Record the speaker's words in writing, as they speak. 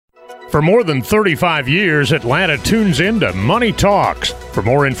For more than 35 years, Atlanta tunes into Money Talks. For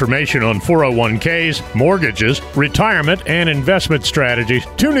more information on 401ks, mortgages, retirement, and investment strategies,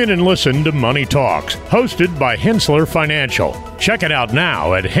 tune in and listen to Money Talks, hosted by Hensler Financial. Check it out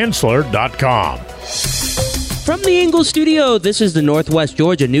now at hensler.com. From the Ingalls studio, this is the Northwest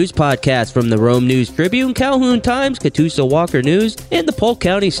Georgia News Podcast from the Rome News Tribune, Calhoun Times, Catoosa Walker News, and the Polk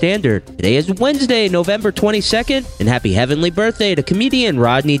County Standard. Today is Wednesday, November 22nd, and happy heavenly birthday to comedian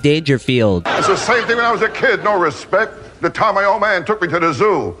Rodney Dangerfield. It's the same thing when I was a kid, no respect. The time my old man took me to the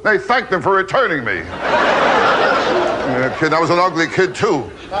zoo, they thanked him for returning me. Yeah, kid, I was an ugly kid, too.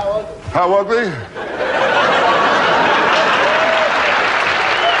 How ugly?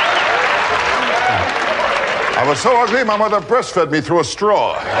 I was so ugly, my mother breastfed me through a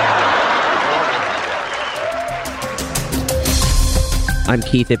straw. I'm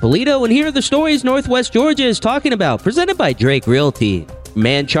Keith Ippolito, and here are the stories Northwest Georgia is talking about, presented by Drake Realty.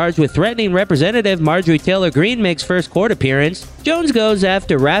 Man charged with threatening Representative Marjorie Taylor Greene makes first court appearance. Jones goes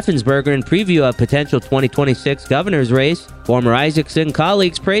after Raffensperger in preview of potential 2026 governor's race. Former Isaacson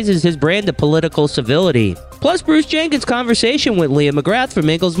colleagues praises his brand of political civility. Plus, Bruce Jenkins' conversation with Leah McGrath from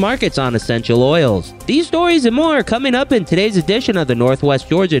Ingalls Markets on essential oils. These stories and more are coming up in today's edition of the Northwest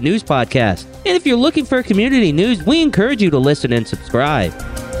Georgia News Podcast. And if you're looking for community news, we encourage you to listen and subscribe.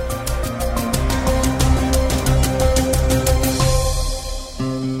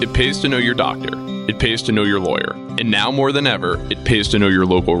 It pays to know your doctor. It pays to know your lawyer. And now more than ever, it pays to know your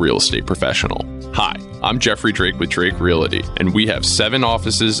local real estate professional. Hi, I'm Jeffrey Drake with Drake Realty, and we have 7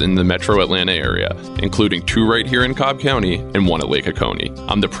 offices in the metro Atlanta area, including 2 right here in Cobb County and 1 at Lake Oconee.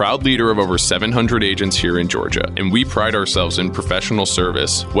 I'm the proud leader of over 700 agents here in Georgia, and we pride ourselves in professional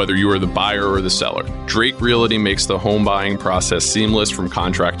service, whether you are the buyer or the seller. Drake Realty makes the home buying process seamless from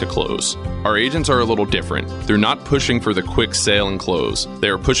contract to close. Our agents are a little different. They're not pushing for the quick sale and close. They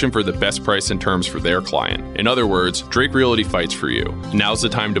are pushing for the best price and terms for their client. In other words, Drake Realty fights for you. Now's the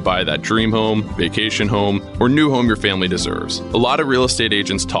time to buy that dream home, vacation home, or new home your family deserves. A lot of real estate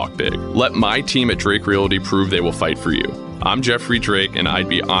agents talk big. Let my team at Drake Realty prove they will fight for you. I'm Jeffrey Drake, and I'd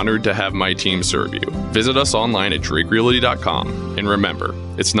be honored to have my team serve you. Visit us online at drakerealty.com. And remember,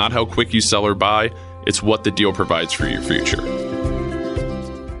 it's not how quick you sell or buy, it's what the deal provides for your future.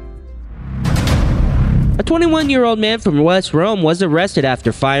 A 21-year-old man from West Rome was arrested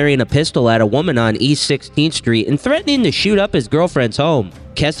after firing a pistol at a woman on East 16th Street and threatening to shoot up his girlfriend's home.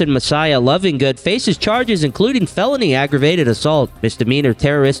 Keston Messiah Lovingood faces charges including felony aggravated assault, misdemeanor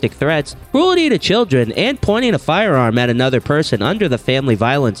terroristic threats, cruelty to children, and pointing a firearm at another person under the Family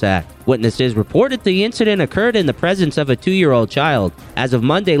Violence Act. Witnesses reported the incident occurred in the presence of a 2-year-old child. As of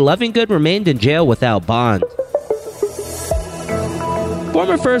Monday, Lovingood remained in jail without bond.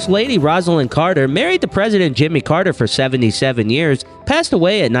 Former First Lady Rosalind Carter, married to President Jimmy Carter for 77 years, passed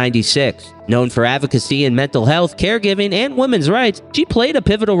away at 96. Known for advocacy in mental health, caregiving, and women's rights, she played a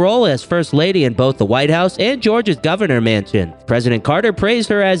pivotal role as First Lady in both the White House and Georgia's Governor Mansion. President Carter praised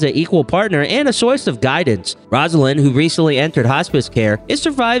her as an equal partner and a source of guidance. Rosalind, who recently entered hospice care, is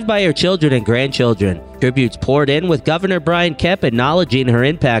survived by her children and grandchildren. Tributes poured in with Governor Brian Kemp acknowledging her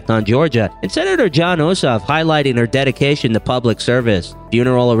impact on Georgia, and Senator John Ossoff highlighting her dedication to public service.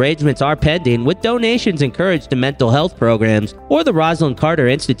 Funeral arrangements are pending, with donations encouraged to mental health programs or the Rosalind Carter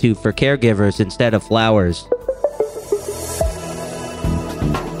Institute for Caregivers instead of flowers.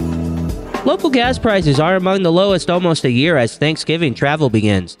 Local gas prices are among the lowest almost a year as Thanksgiving travel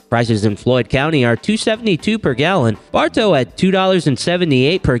begins. Prices in Floyd County are $2.72 per gallon, Bartow at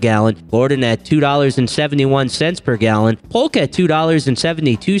 $2.78 per gallon, Gordon at $2.71 per gallon, Polk at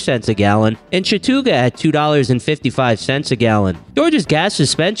 $2.72 a gallon, and Chattooga at $2.55 a gallon. Georgia's gas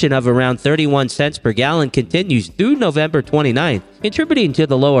suspension of around 31 cents per gallon continues through November 29th, contributing to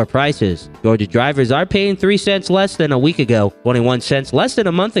the lower prices. Georgia drivers are paying 3 cents less than a week ago, 21 cents less than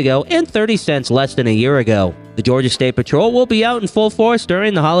a month ago, and 30 cents less than a year ago. The Georgia State Patrol will be out in full force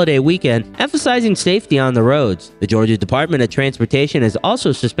during the holiday weekend, emphasizing safety on the roads. The Georgia Department of Transportation is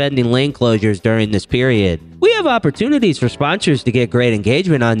also suspending lane closures during this period. We have opportunities for sponsors to get great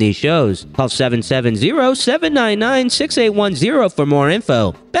engagement on these shows. Call 770-799-6810 for more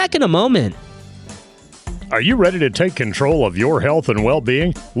info. Back in a moment. Are you ready to take control of your health and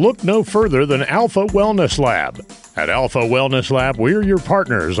well-being? Look no further than Alpha Wellness Lab. At Alpha Wellness Lab, we're your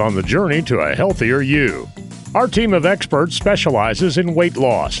partners on the journey to a healthier you. Our team of experts specializes in weight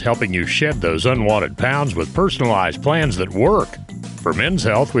loss, helping you shed those unwanted pounds with personalized plans that work. For men's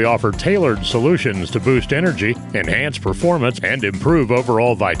health, we offer tailored solutions to boost energy, enhance performance, and improve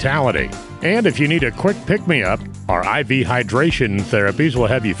overall vitality. And if you need a quick pick-me-up, our IV hydration therapies will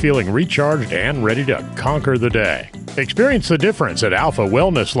have you feeling recharged and ready to conquer the day. Experience the difference at Alpha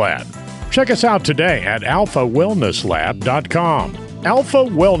Wellness Lab. Check us out today at alphawellnesslab.com. Alpha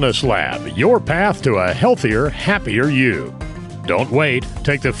Wellness Lab, your path to a healthier, happier you. Don't wait.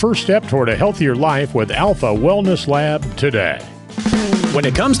 Take the first step toward a healthier life with Alpha Wellness Lab today. When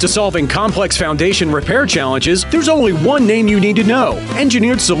it comes to solving complex foundation repair challenges, there's only one name you need to know: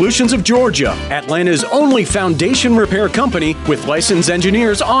 Engineered Solutions of Georgia, Atlanta's only foundation repair company with licensed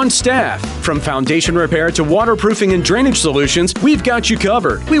engineers on staff. From foundation repair to waterproofing and drainage solutions, we've got you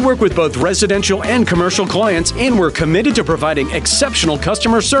covered. We work with both residential and commercial clients, and we're committed to providing exceptional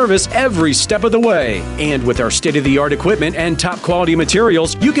customer service every step of the way. And with our state-of-the-art equipment and top-quality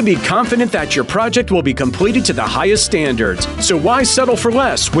materials, you can be confident that your project will be completed to the highest standards. So why settle for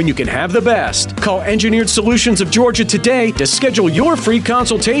less when you can have the best? Call Engineered Solutions of Georgia today to schedule your free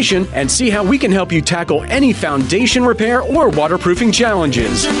consultation and see how we can help you tackle any foundation repair or waterproofing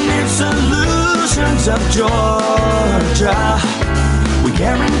challenges. Engineered Solutions of Georgia. We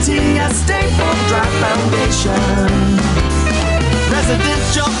guarantee a stable, dry foundation.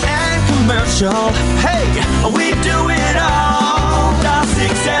 Residential and commercial. Hey, we do it all. Dial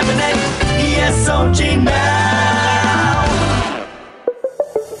 678 ESOG now.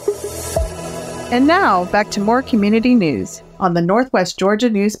 And now, back to more community news on the Northwest Georgia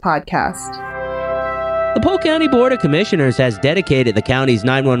News Podcast. The Polk County Board of Commissioners has dedicated the county's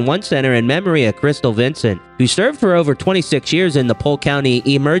 911 center in memory of Crystal Vincent, who served for over 26 years in the Polk County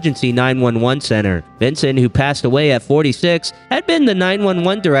Emergency 911 Center. Vincent, who passed away at 46, had been the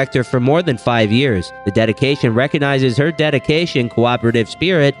 911 director for more than 5 years. The dedication recognizes her dedication, cooperative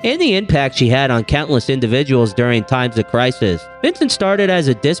spirit, and the impact she had on countless individuals during times of crisis. Vincent started as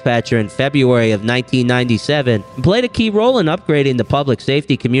a dispatcher in February of 1997 and played a key role in upgrading the public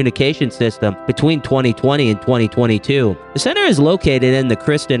safety communication system between 2020 and 2022. The center is located in the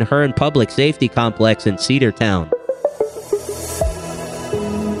Kristen Hearn Public Safety Complex in Cedartown.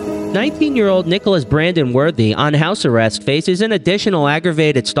 19-year-old Nicholas Brandon Worthy, on house arrest, faces an additional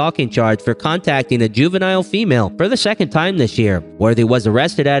aggravated stalking charge for contacting a juvenile female for the second time this year. Worthy was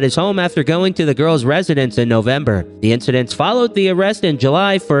arrested at his home after going to the girl's residence in November. The incidents followed the arrest in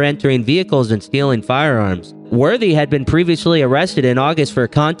July for entering vehicles and stealing firearms. Worthy had been previously arrested in August for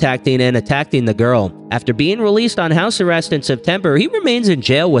contacting and attacking the girl. After being released on house arrest in September, he remains in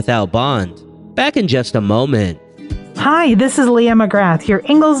jail without bond. Back in just a moment. Hi, this is Leah McGrath, your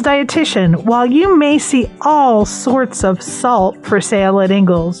Ingles dietitian. While you may see all sorts of salt for sale at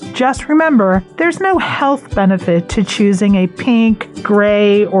Ingles, just remember there's no health benefit to choosing a pink,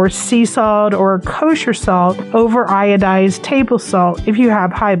 gray, or sea salt or kosher salt over iodized table salt if you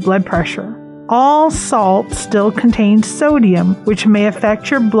have high blood pressure. All salt still contains sodium, which may affect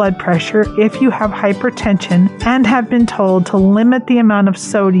your blood pressure if you have hypertension and have been told to limit the amount of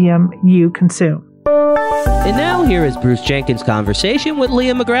sodium you consume. And now here is Bruce Jenkins' conversation with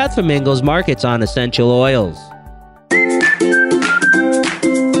Leah McGrath from Ingles Markets on essential oils.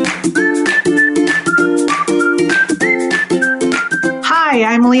 Hi,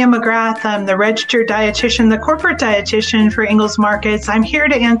 I'm Leah McGrath. I'm the registered dietitian, the corporate dietitian for Ingles Markets. I'm here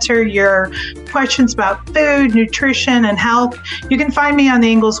to answer your questions about food, nutrition, and health. You can find me on the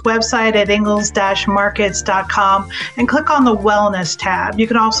Ingles website at ingles-markets.com and click on the Wellness tab. You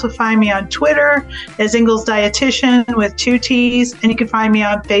can also find me on Twitter as Ingles Dietitian with 2 T's, and you can find me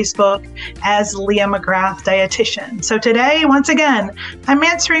on Facebook as Leah McGrath Dietitian. So today, once again, I'm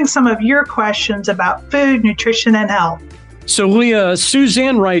answering some of your questions about food, nutrition, and health. So Leah,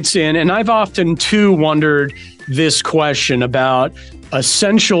 Suzanne writes in, and I've often too wondered this question about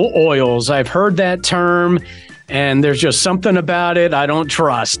essential oils. I've heard that term, and there's just something about it I don't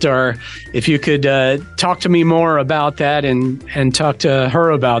trust. Or if you could talk to me more about that and talk to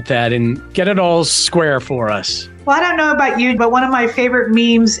her about that and get it all square for us. Well, I don't know about you, but one of my favorite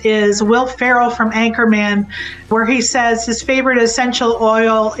memes is Will Ferrell from Anchorman, where he says his favorite essential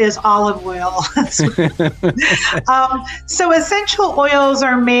oil is olive oil. So essential oils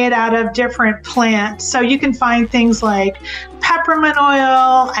are made out of different plants. So you can find things like peppermint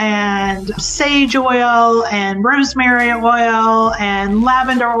oil and sage oil and rosemary oil and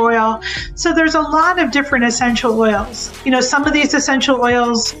lavender oil. So there's a lot of different essential oils. You know, some of these essential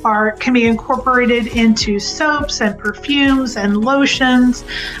oils can be incorporated into soaps and perfumes and lotions.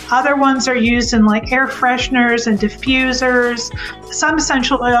 Other ones are used in like air fresheners and diffusers. Some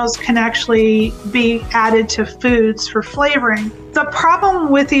essential oils can actually be added to foods for flavoring. The problem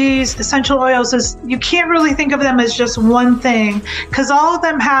with these essential oils is you can't really think of them as just one thing, because all of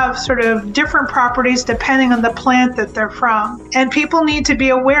them have sort of different properties depending on the plant that they're from. And people need to be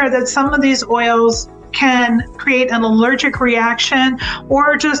aware that some of these oils can create an allergic reaction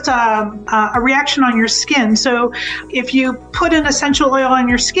or just a reaction on your skin. So if you put an essential oil on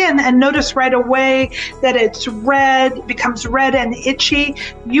your skin and notice right away that it's red, becomes red and itchy,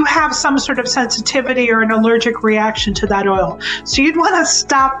 you have some sort of sensitivity or an allergic reaction to that oil. So you'd want to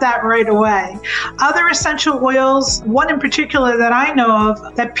stop that right away. Other essential oils, one in particular that I know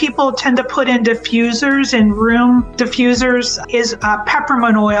of that people tend to put in diffusers, in room diffusers, is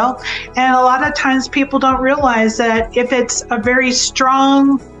peppermint oil. And a lot of times people don't realize that if it's a very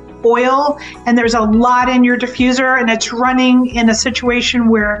strong oil and there's a lot in your diffuser and it's running in a situation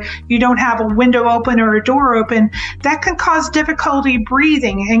where you don't have a window open or a door open, that can cause difficulty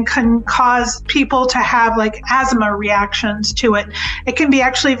breathing and can cause people to have like asthma reactions to it. It can be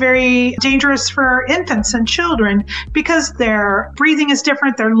actually very dangerous for infants and children because their breathing is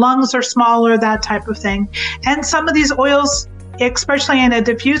different, their lungs are smaller, that type of thing. And some of these oils, especially in a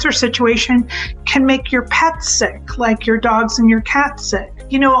diffuser situation, can make your pets sick, like your dogs and your cats sick.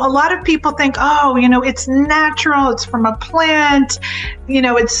 You know, a lot of people think, oh, you know, it's natural, it's from a plant, you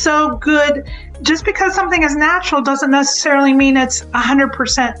know, it's so good. Just because something is natural doesn't necessarily mean it's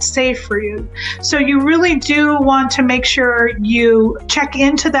 100% safe for you. So you really do want to make sure you check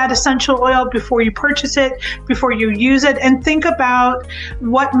into that essential oil before you purchase it, before you use it, and think about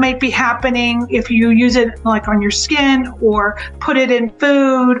what might be happening if you use it like on your skin or put it in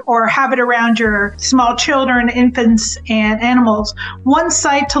food or have it around your small children, infants, and animals. One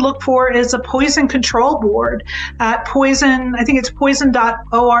site to look for is a poison control board at Poison, I think it's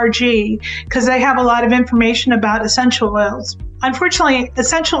poison.org, because they have a lot of information about essential oils. Unfortunately,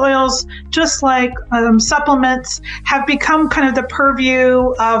 essential oils, just like supplements, have become kind of the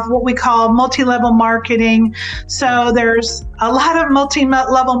purview of what we call multi-level marketing. So there's a lot of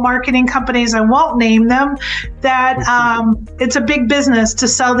multi-level marketing companies, I won't name them, that it's a big business to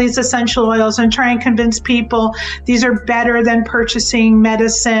sell these essential oils and try and convince people these are better than purchasing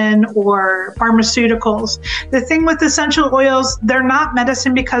medicine or pharmaceuticals. The thing with essential oils, they're not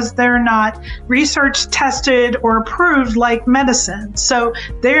medicine because they're not research tested or approved like medicine. So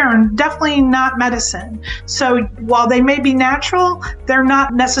they are definitely not medicine. So while they may be natural, they're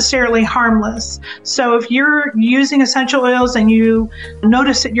not necessarily harmless. So if you're using essential oils and you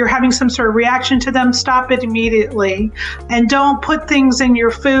notice that you're having some sort of reaction to them, stop it immediately. And don't put things in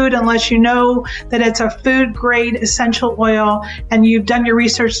your food unless you know that it's a food grade essential oil and you've done your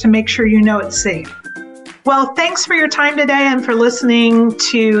research to make sure you know it's safe. Well, thanks for your time today and for listening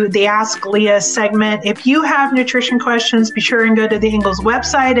to the Ask Leah segment. If you have nutrition questions, be sure and go to the Ingles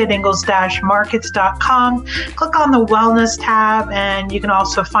website at ingles-markets.com. Click on the Wellness tab, and you can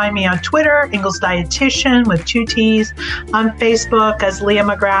also find me on Twitter, Ingles Dietitian with 2 T's, on Facebook as Leah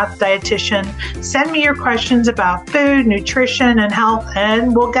McGrath Dietitian. Send me your questions about food, nutrition, and health,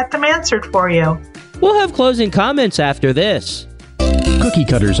 and we'll get them answered for you. We'll have closing comments after this. Cookie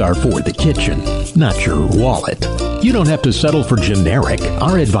cutters are for the kitchen, not your wallet. You don't have to settle for generic.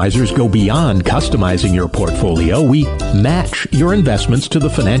 Our advisors go beyond customizing your portfolio. We match your investments to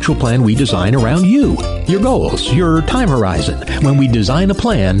the financial plan we design around you, your goals, your time horizon, when we design a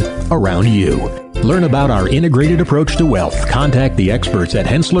plan around you. Learn about our integrated approach to wealth. Contact the experts at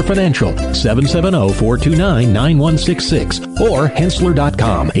Hensler Financial, 770-429-9166, or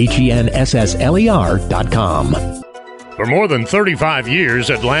Hensler.com, HENSSLER.com. For more than 35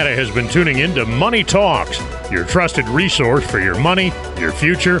 years, Atlanta has been tuning into Money Talks, your trusted resource for your money, your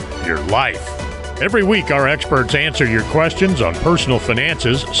future, your life. Every week, our experts answer your questions on personal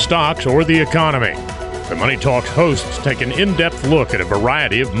finances, stocks, or the economy. The Money Talks hosts take an in-depth look at a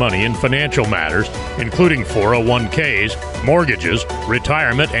variety of money and financial matters, including 401ks, mortgages,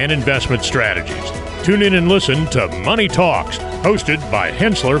 retirement, and investment strategies. Tune in and listen to Money Talks, hosted by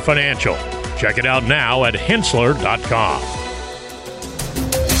Hensler Financial. Check it out now at Hensler.com.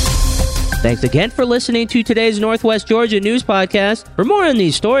 Thanks again for listening to today's Northwest Georgia News Podcast. For more on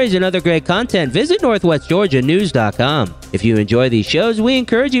these stories and other great content, visit northwestgeorgianews.com. If you enjoy these shows, we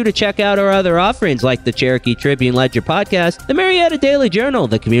encourage you to check out our other offerings like the Cherokee Tribune Ledger Podcast, the Marietta Daily Journal,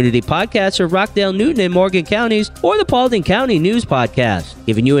 the Community Podcasts of Rockdale, Newton, and Morgan Counties, or the Paulding County News Podcast.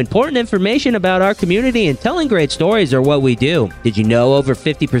 Giving you important information about our community and telling great stories are what we do. Did you know over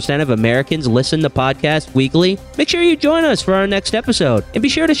 50% of Americans listen to podcasts weekly? Make sure you join us for our next episode. And be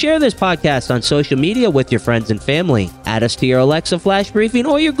sure to share this podcast on social media with your friends and family. Add us to your Alexa Flash Briefing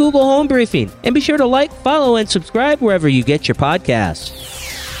or your Google Home Briefing. And be sure to like, follow, and subscribe wherever you get your podcasts.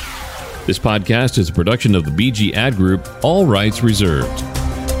 This podcast is a production of the BG Ad Group, all rights reserved.